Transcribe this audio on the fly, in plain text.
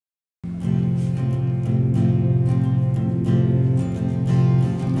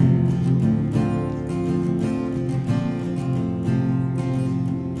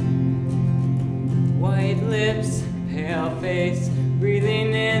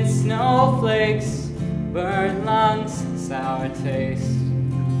snowflakes, burnt lungs, sour taste.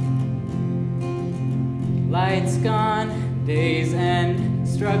 Lights gone, days end,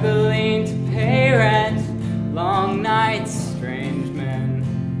 struggling to pay rent, long nights, strange men.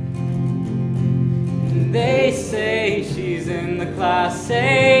 And they say she's in the Class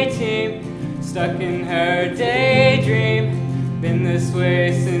A team, stuck in her daydream. Been this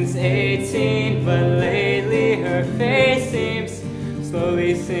way since 18, but lately her face seems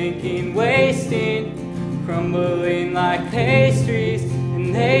slowly sinking, wasting, crumbling like pastries.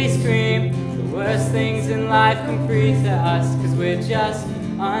 And they scream, the worst things in life come free to us, 'cause we're just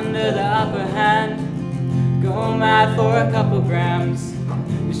under the upper hand. Go mad for a couple grams,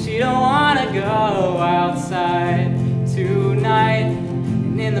 but she don't wanna go outside tonight.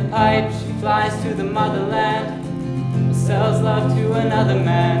 And in the pipe she flies to the motherland, sells love to another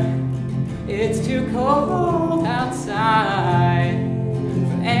man. It's too cold outside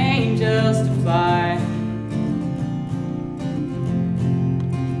for angels to fly.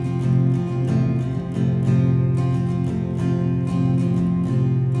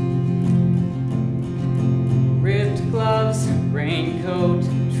 Ripped gloves, raincoat,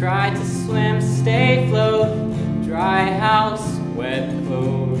 try to swim, stay afloat. Dry house, wet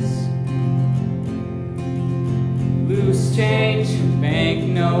clothes. Loose change,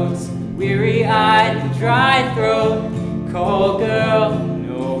 banknotes, weary-eyed, dry throat. Call girl,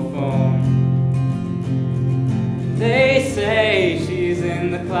 no phone. They say she's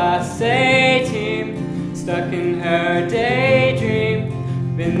in the Class A team, stuck in her daydream.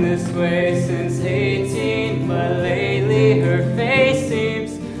 Been this way since 18, but lately her face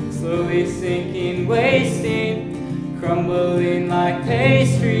seems slowly sinking, wasting, crumbling like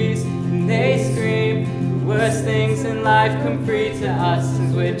pastries. And they scream, worst things in life come free to us,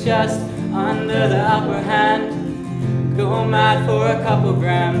 since we're just under the upper hand. Go mad for a couple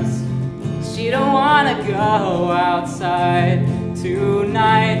grams, she don't wanna go outside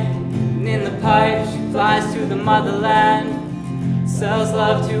tonight. And in the pipe she flies to the motherland, sells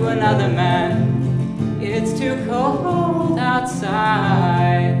love to another man. It's too cold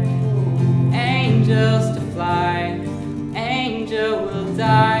outside, angels to fly. Angel will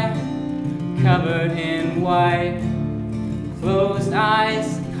die, covered in white, closed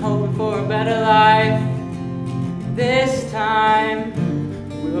eyes, hoping for a better life. This time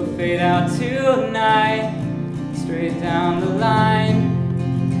we'll fade out tonight, straight down the line.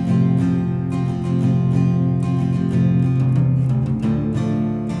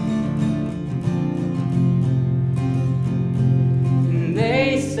 And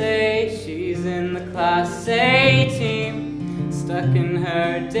they say she's in the Class A team, stuck in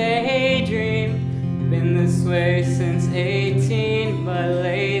her daydream. Been this way since 18, but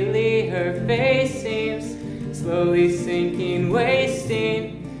lately her face seems slowly sinking, wasting,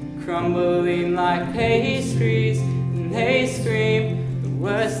 crumbling like pastries. And they scream, the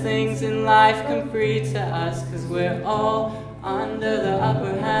worst things in life come free to us, 'cause we're all under the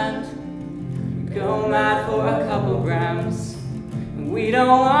upper hand. Go mad for a couple grams, and we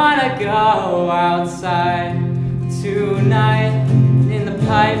don't wanna go outside tonight. In the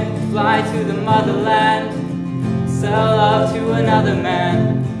pipe, fly to the motherland, sell love to another man.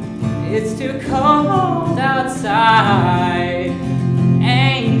 It's too cold outside.